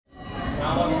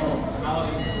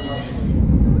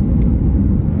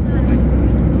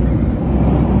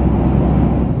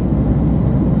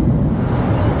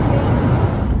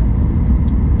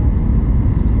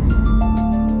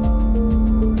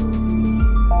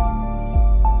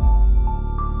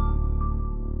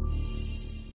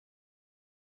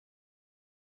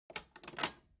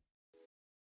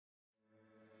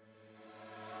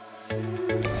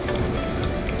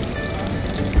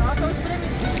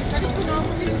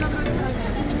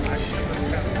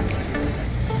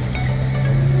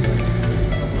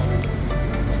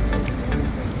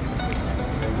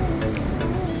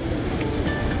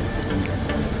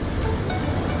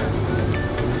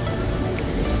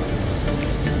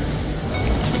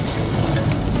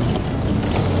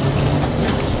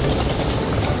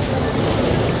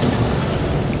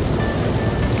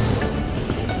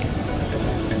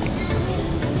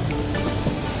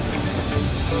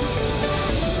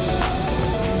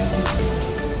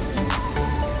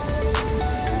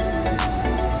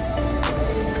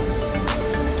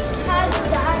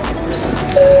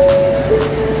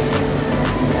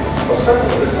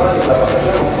Wyzwanie dla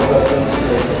pasażerów podróżujących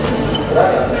jest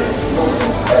Ryanair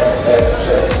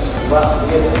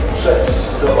FR6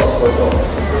 do Oslo do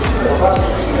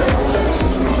Chorwacji chwilę złożenia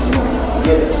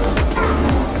 1.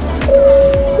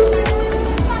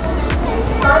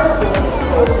 Final boarding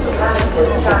call for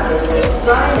passengers traveling with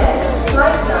Ryanair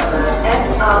flight number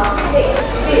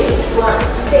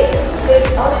FR6216 to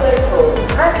Oslo call.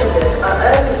 Passengers are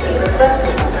urgently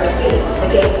requested to proceed to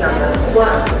gate number 1.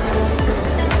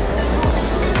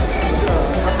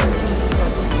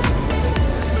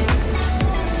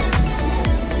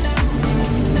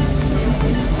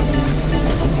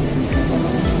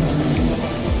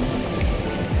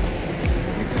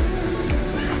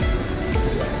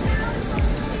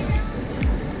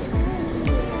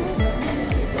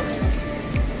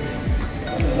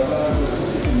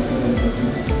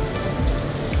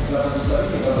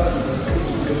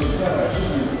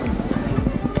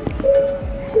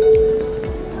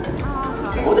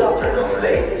 Good afternoon,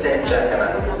 ladies and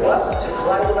gentlemen. Welcome to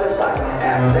FlyDubai flight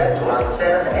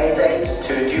FZ1788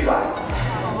 to Dubai.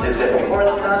 This is a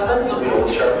important announcement. We will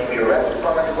shortly be ready to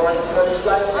commence boarding for this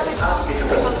flight and ask you to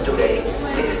proceed to gate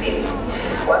 16.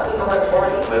 Once we commence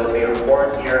boarding, we will be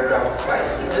reporting the aircraft by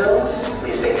seating zones.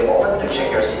 Please take a moment to check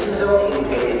your seating zone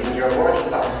indicated in your boarding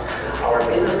pass. Our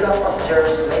business class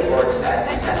passengers may board at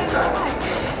any time.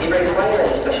 If you require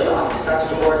any special assistance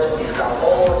to board, please come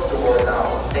forward to board now.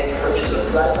 Thank you for choosing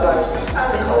FlyDubai and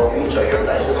we hope you enjoy your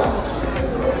flight with us.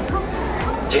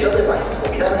 Dzień dobry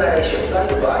Państwu, witamy na rejsie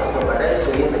FlyDubai numer rejsu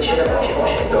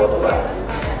 1788 do Dubaju.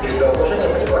 Jest to ogłoszenie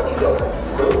boardingowe.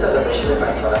 Wkrótce zaprosimy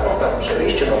Państwa na pokład przy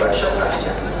wyjściu numer 16.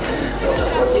 Podczas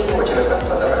boardingu będziemy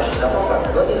Państwa zapraszać na pokład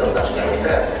zgodnie z oznaczeniami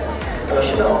strefy.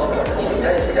 Prosimy o uwzględnienie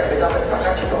tej strefy na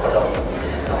wakacie pochodowym.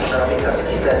 Pasażerowie klasy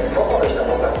biznes mogą wejść na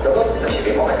pokład w dogodnym dla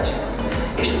siebie momencie.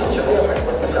 Jeśli potrzebują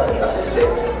Państwo specjalnej asysty,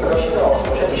 prosimy o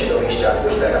zgłoszenie się do wyjścia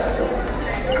już teraz.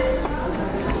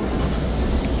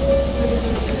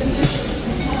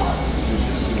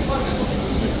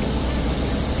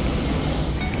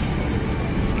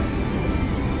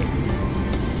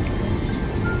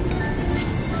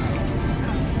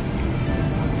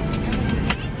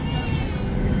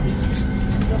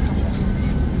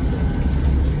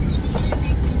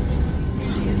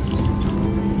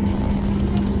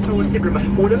 السلم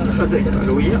محمولة في الخزائن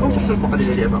العلوية أو تحت المقعد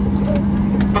الذي أمامكم.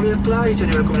 قبل الإقلاع يجب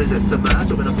لكم نزع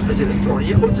السماعات ومن النافذة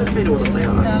الإلكترونية أو التلفين ولا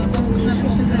الطيران.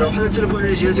 لو حل التلفون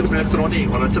لجهازكم الإلكتروني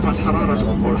وارتفعت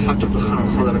حرارته أو لاحظتم دخانا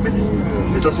صدر منه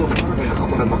لتصوف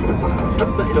بخطر المقلوب،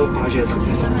 أما إذا وقع جهازكم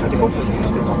في سماعتكم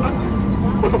فسيحدث الطاقة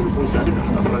وتطلبوا مساعدة من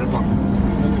أحد أفراد الطاقم.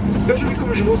 يجب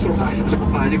الجلوس رفع حسب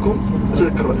مقاعدكم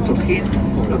وتذكروا أن التدخين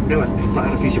ممنوع من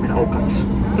الطائرة في جميع الأوقات.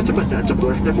 أتمنى أن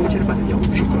تقضوا رحلة ممتعة اليوم.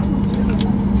 شكرا.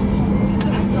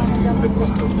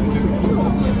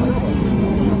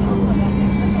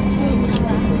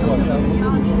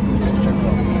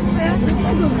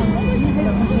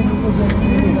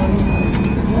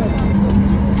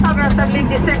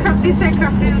 This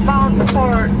aircraft is bound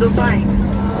for Dubai.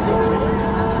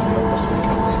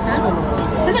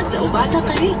 سنبدأ بعد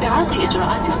قليل بعرض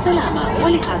إجراءات السلامة،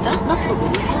 ولهذا نطلب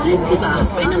منكم الانتباه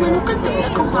بينما نقدم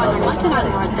لكم معلومات عن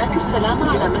معدات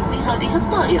السلامة على متن هذه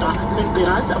الطائرة من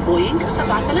طراز بوينغ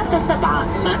 737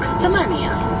 ماكس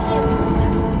 8.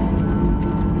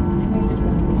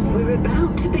 We're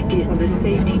about to begin the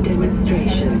safety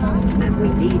demonstration and we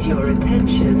need your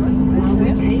attention while we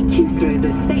take you through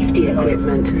the safety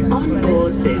equipment on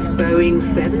board this Boeing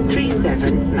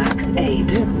 737 MAX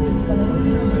 8.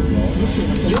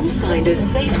 You'll find a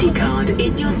safety card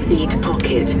in your seat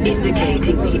pocket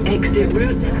indicating the exit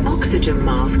routes, oxygen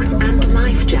masks and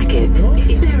life jackets.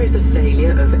 If there is a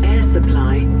failure of air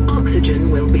supply, oxygen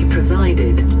will be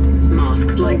provided.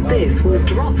 Masks like this will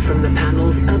drop from the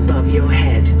panels above your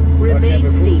head.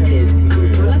 Remain seated and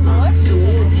pull a mask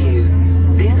towards you.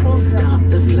 This will start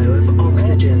the flow of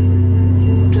oxygen.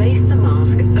 Place the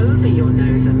mask over your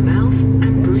nose and mouth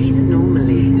and breathe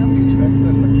normally.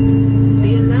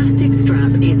 The elastic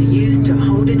strap is used to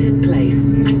hold it in place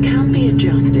and can be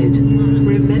adjusted.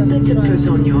 Remember to put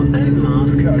on your own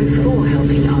mask before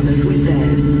helping others with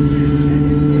theirs.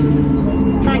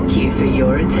 Thank you for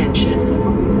your attention.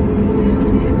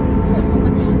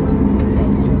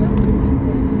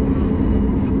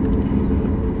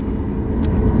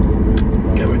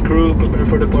 Cabin crew, prepare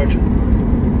for departure.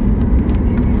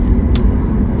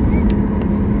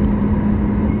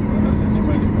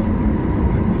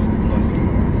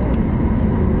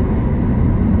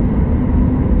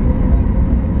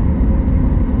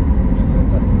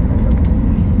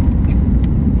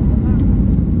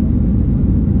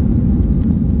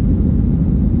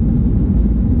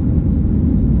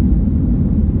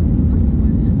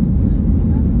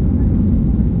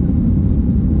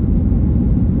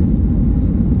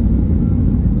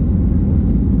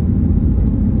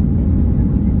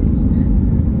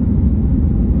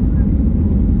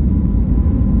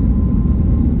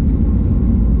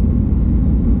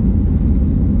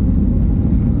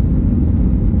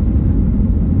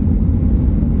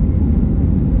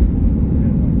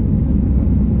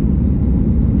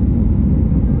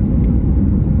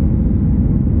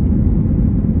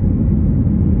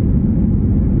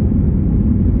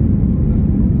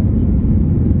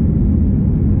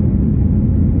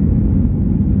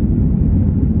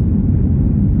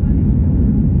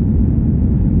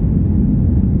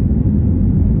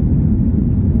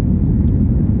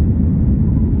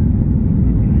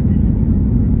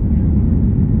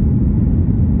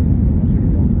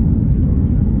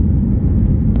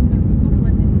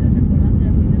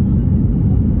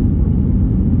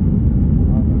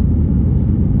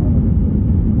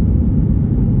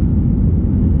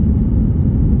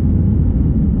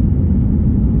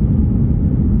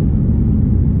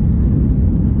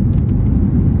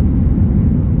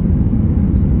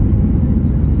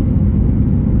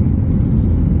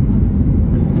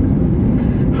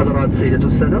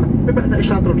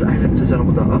 ويزار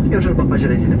أبودابي يرجى البقاء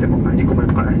جالسين في مقاعدكم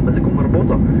ويبقى أحزمتكم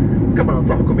مربوطة، كما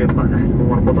ننصحكم بإبقاء الأحزمة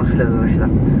مربوطة خلال الرحلة.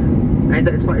 عند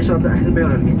إطفاء إشارة الأحزمة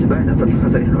يرجى الانتباه لنفذ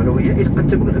الخزائن العلوية، إذ قد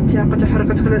تكون الأمتعة قد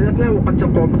تحركت خلال الإقلاع وقد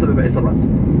تقع بسبب إصابات.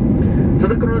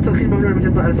 تذكروا أن تدخين ممنوع من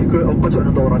الطائرة في كل الأوقات،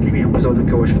 وأن دورات المياه مزودة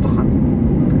بكواشف الدخان.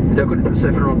 إذا كنتم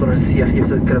تسافرون الدراجة السياحية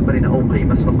بتذكرة مرنة أو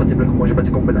قيمة سنقدم لكم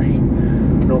وجباتكم بالحين.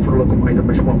 نوفر لكم أيضا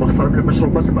مجموعة مختصرة من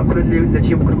المشروبات والمأكولات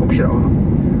التي يمكنكم شراؤها.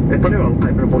 اطلعوا على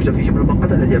القائمة الموجودة في جمل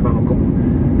المقاطع التي أمامكم.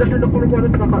 نحن نقوم بوضع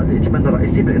بطاقة الائتمان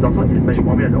الرئيسي بالإضافة إلى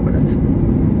مجموعة من العملات.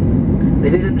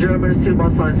 Ladies and German,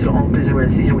 seatbelt signs still on. Please remain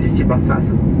seated with your seatbelt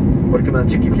fastened. We recommend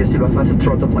to keep your seatbelt fastened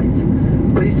throughout the flight.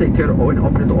 Please take care of and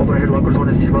open the overhead lockers when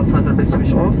the seatbelt signs are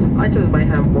switched off. Items may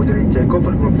have more during takeoff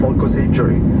and will fall cause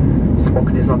injury.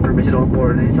 Smoking is not permitted on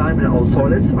board at any time, and all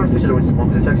toilets are fitted with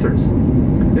smoke detectors.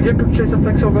 If you purchase a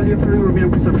flexible value for you will be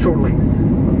preserved shortly.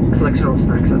 A selection of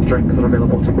snacks and drinks are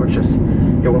available to purchase.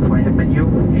 You will find the menu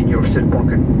in your seat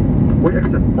pocket. We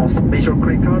accept most major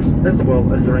credit cards as well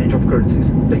as a range of currencies.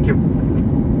 Thank you.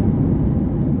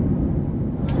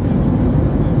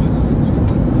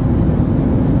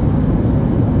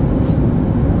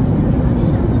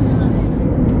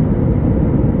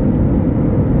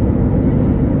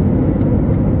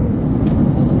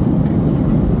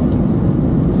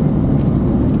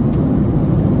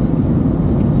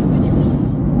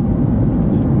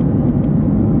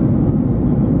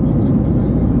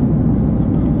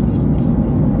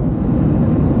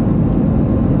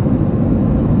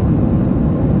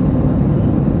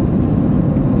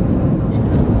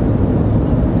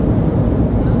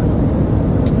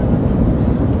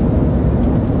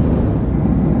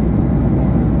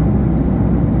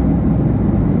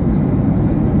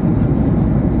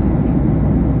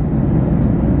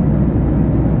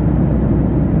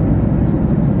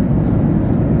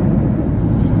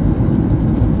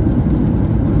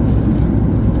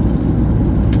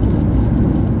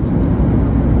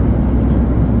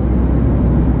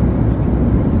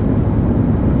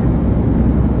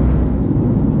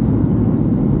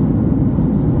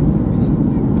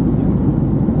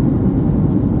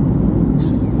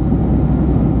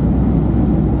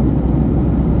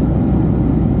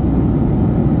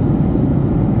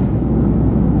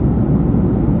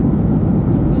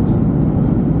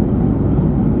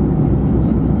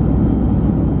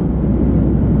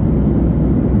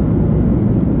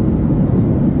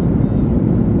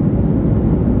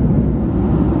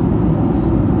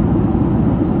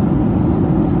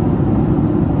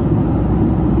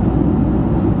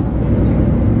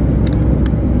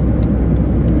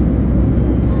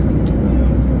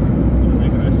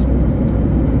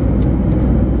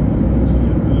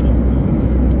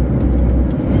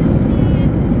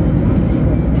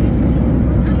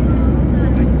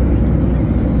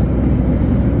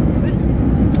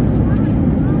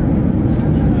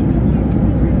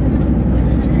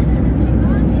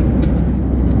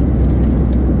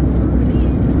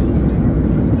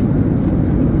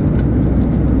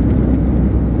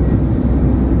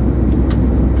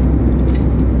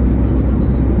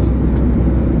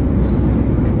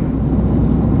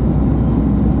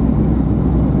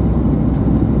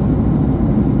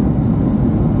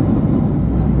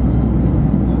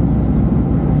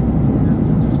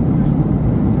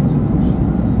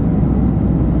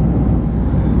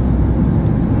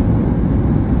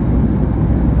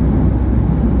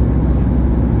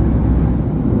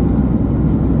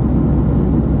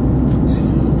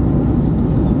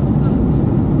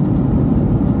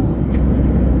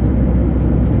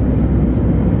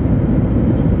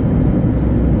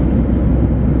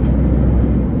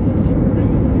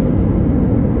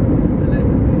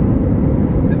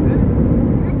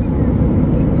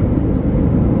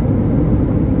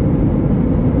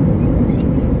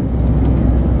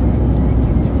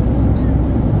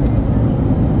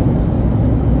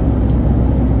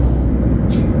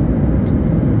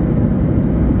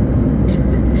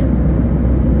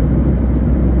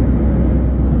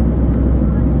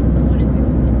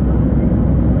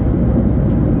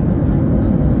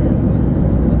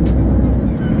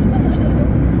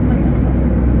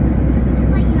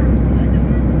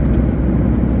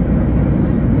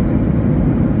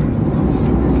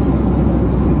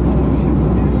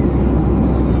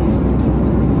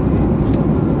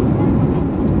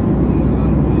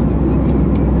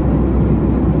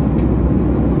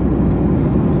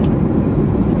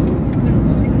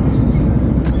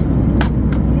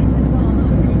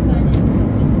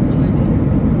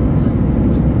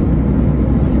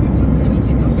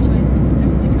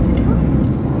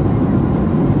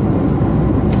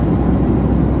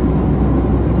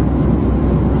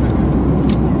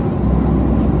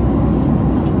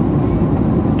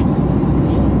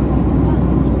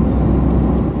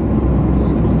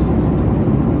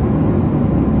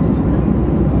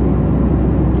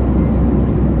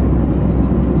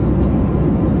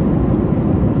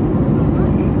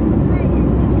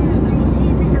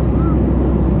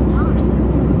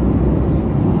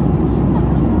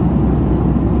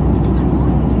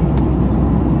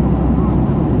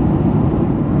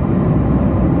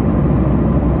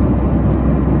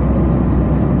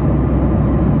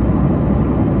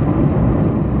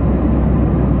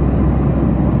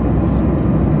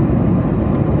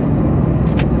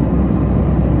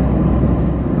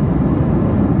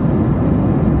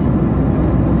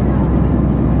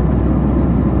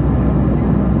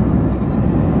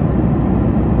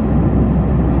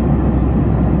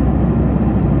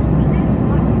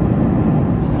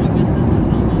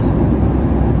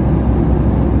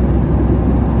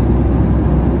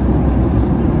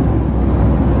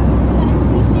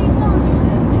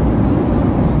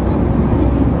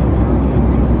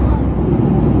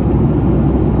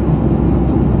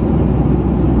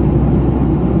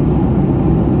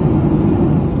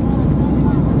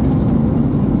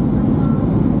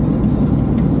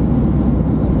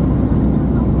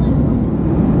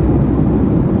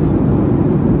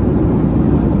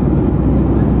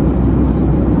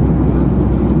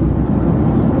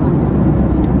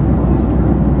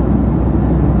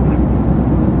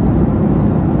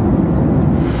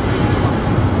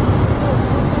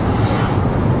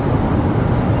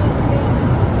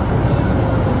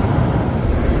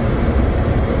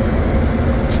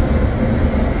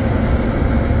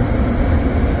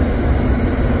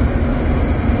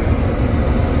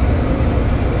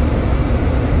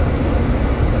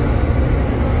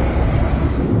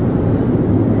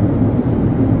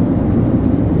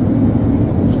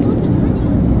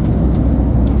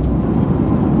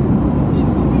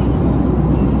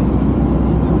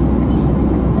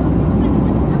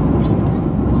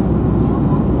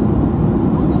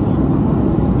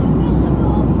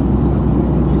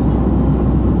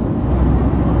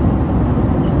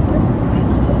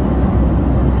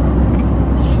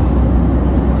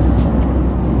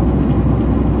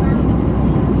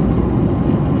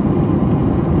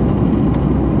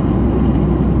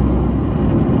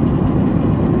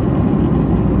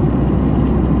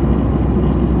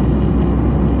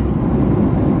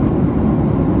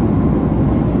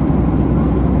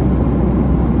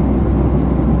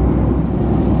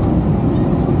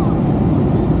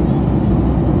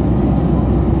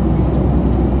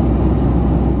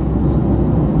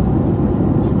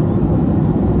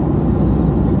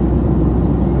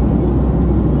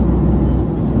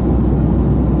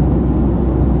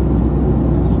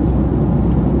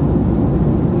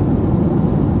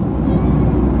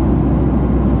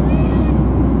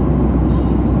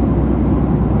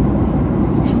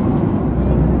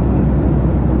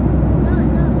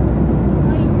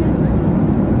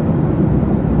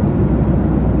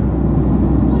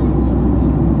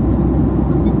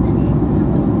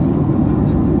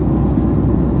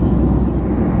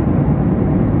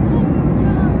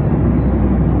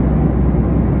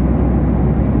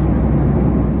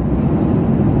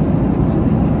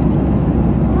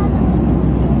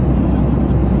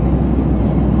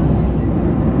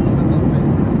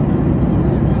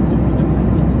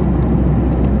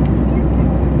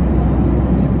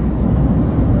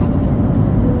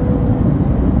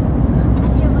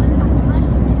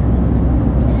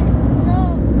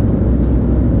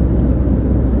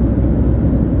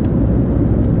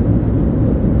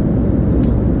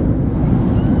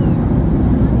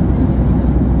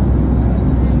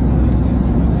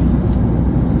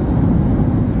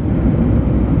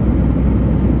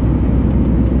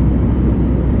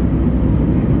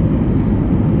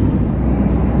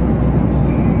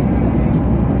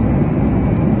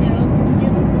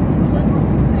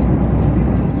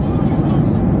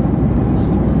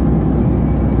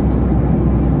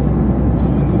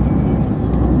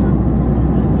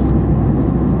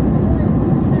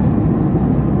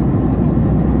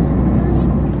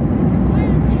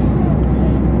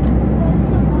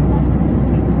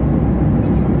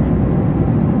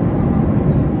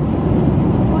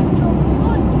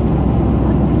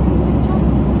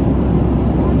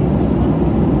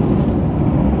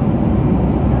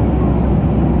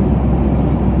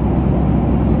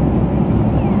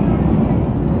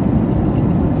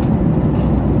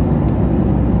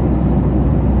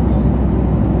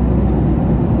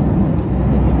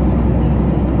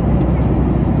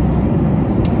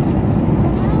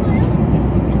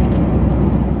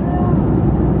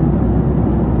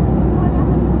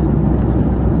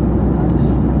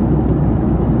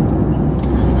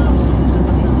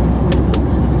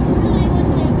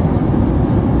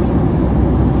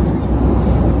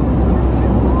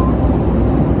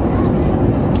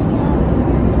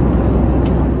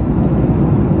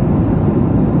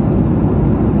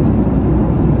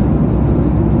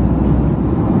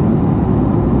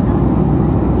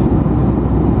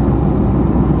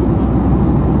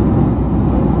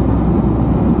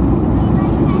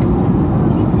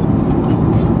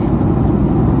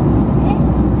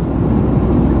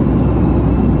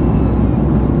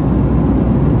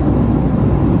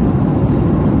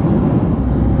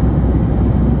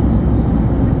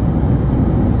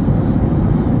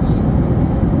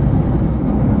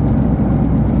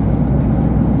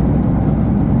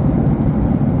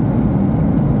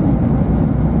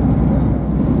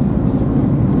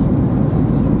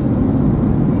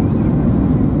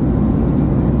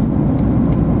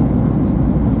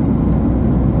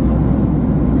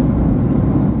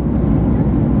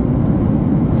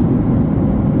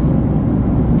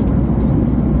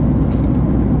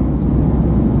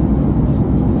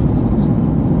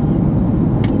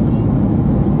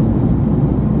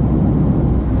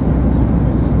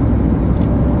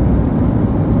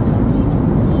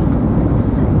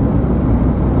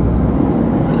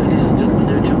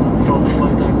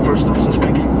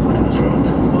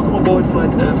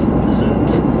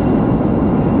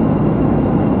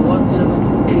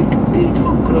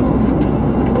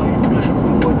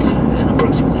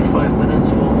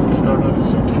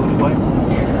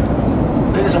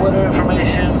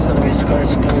 current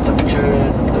sky temperature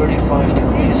 35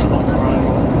 degrees on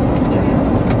arrival today.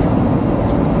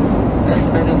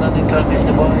 Estimated landing time in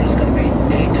Dubai is going to be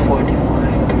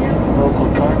 8:45 p.m. local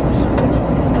time, so that's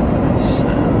 1 minutes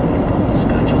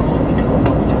schedule. We do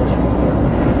apologize for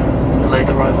the late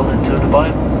arrival into Dubai.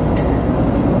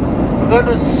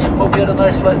 Regardless, hope you had a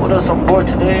nice flight with us on board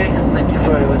today. Thank you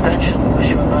for your attention. Wish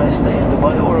you a nice day in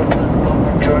Dubai or a pleasant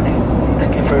onward journey.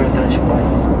 Thank you for your attention. Bye.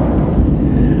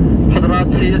 حضرات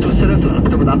السيدات والسادة،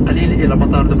 سنقدم بعد قليل إلى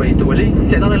مطار دبي الدولي.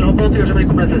 استعدادا للهبوط يجب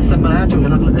عليكم نزع السماعات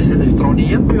وإغلاق الأجهزة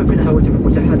الإلكترونية بما فيها الهواتف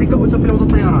المتحركة وتفعيل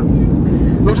الطيران.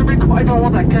 يجب عليكم أيضا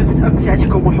وضع كافة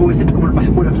أمتعتكم وحواسبكم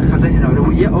المحمولة في الخزائن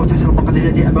العلوية أو تحت المقعد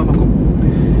الذي أمامكم.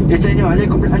 يتعين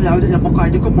عليكم الآن العودة إلى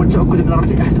مقاعدكم والتأكد من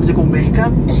رفع أحزمتكم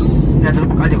بإحكام. ينزل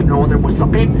مقعدكم من الوضع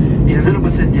المستقيم، ينزل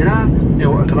بس الذراع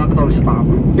وإغلاق دور الطعام.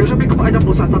 يجب عليكم أيضا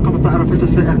موسع طاقم الطائرة في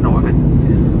تسعير النوافذ.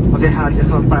 وفي حالة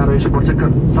إخراج الطائرة يجب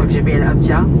ترك جميع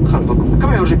الأمتعة خلفكم،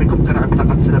 كما يجب منكم قناع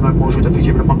بطاقة السلامات موجودة في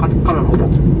جيب المقعد قبل الهبوط.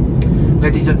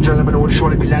 Ladies and gentlemen, we'll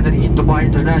shortly be landing in Dubai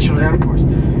International Airport.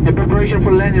 In preparation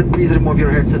for landing, please remove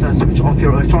your headset and switch off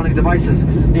your electronic devices,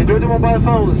 including mobile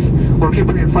phones, or keep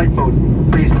it in flight mode.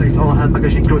 Please place all hand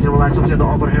baggage, including items in the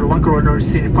overhead locker or nurse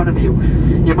seat in front of you.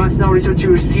 You must now return to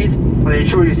your seat and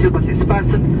ensure your seatbelt is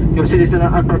fastened, your seat is in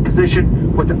an upper position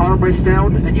with the armrest down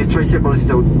and your tray table is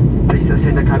down. Please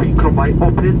assist the cabin crew by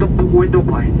opening the window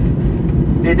blinds.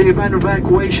 In the event of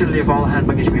evacuation, leave all hand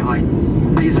baggage behind.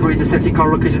 Please read the safety card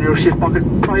located in your seat pocket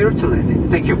prior to landing.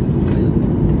 Thank you.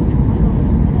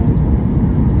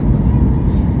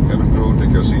 Cabin crew,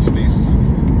 take your seats, please.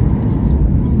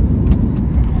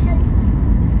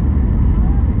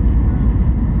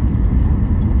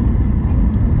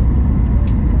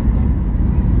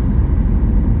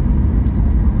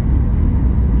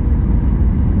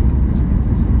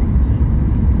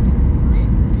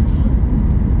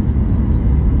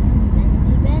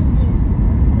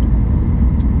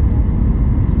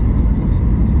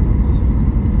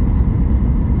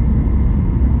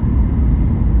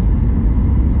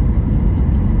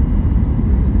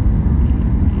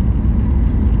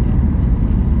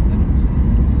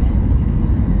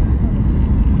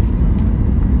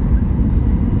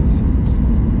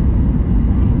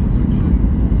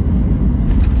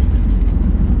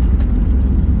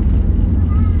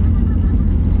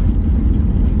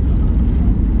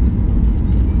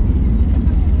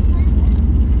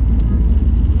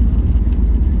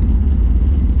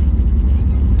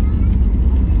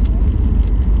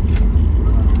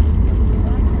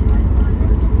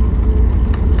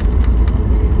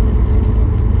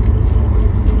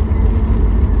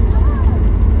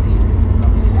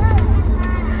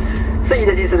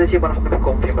 سيدتي سادتي، مرحبا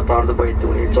بكم في مطار دبي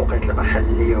الدولي. التوقيت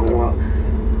المحلي هو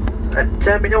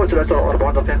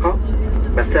 8:43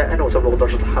 مساء، وتبلغ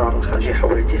درجة الحرارة الخارجية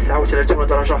حوالي 39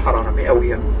 درجة حرارة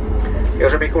مئوية.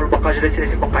 يجب يكون البقاء جالسين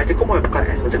في مقاعدكم ويبقى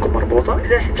أحزمتكم مربوطة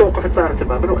إلى حين توقف الطائرة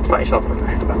تماما وإطفاء إشارة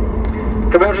الأحزمة.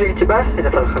 كما يرجى الانتباه إذا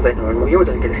فعل الخزائن العلوية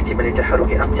وذلك لاحتمال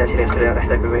تحرك أمتعة خلال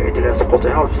الرحلة بما يؤدي إلى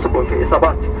سقوطها والتسبب في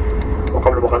إصابات.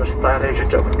 وقبل مغادرة الطائرة يجب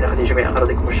التأكد من أخذ جميع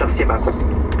أغراضكم الشخصية معكم.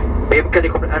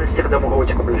 بإمكانكم الآن استخدام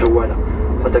هواتفكم الجوالة.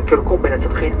 نذكركم بأن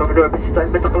التدخين ممنوع باستثناء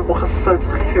المنطقة المخصصة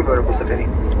للتدخين في مول المسافرين.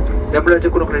 لم لا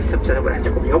تكونوا قد استمتعتم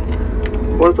برحلتكم اليوم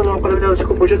ونتطلع قبل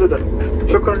نومكم مجددا.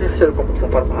 شكرا لحسابكم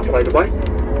السفر مع فلاي دبي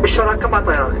بالشراكة مع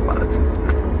طيران الإمارات.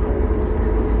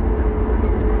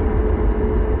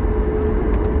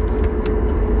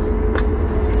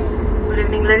 Good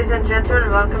evening, ladies and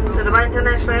gentlemen. Welcome to Dubai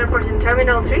International Airport in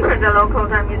Terminal 3, where the local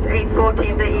time is 8:40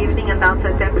 in the evening and the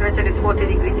outside temperature is 40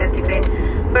 degrees centigrade.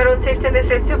 For road safety and the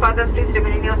safety of others, please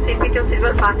remain in your seat with your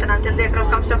seatbelt fastened until the aircraft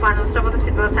comes to a final stop of the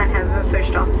seatbelt sign has been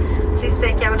switched off. Please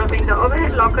take care when opening the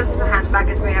overhead lockers as the hand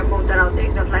baggage may have moved around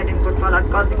during the flight and could fall out,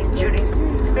 causing injury.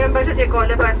 Remember to take all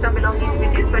your personal belongings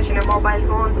with you, especially mobile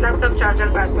phones, laptop, charger,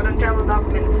 passport and travel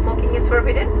documents. Smoking is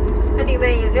forbidden and you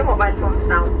may use your mobile phones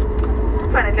now.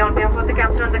 Finally, on behalf of the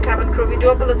captain and the cabin crew, we do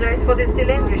apologize for this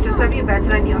delay and wish to serve you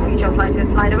better in your future flights with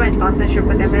FlyDubai in partnership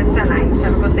with Emirates Airline.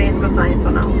 Have a good day and good night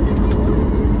for now.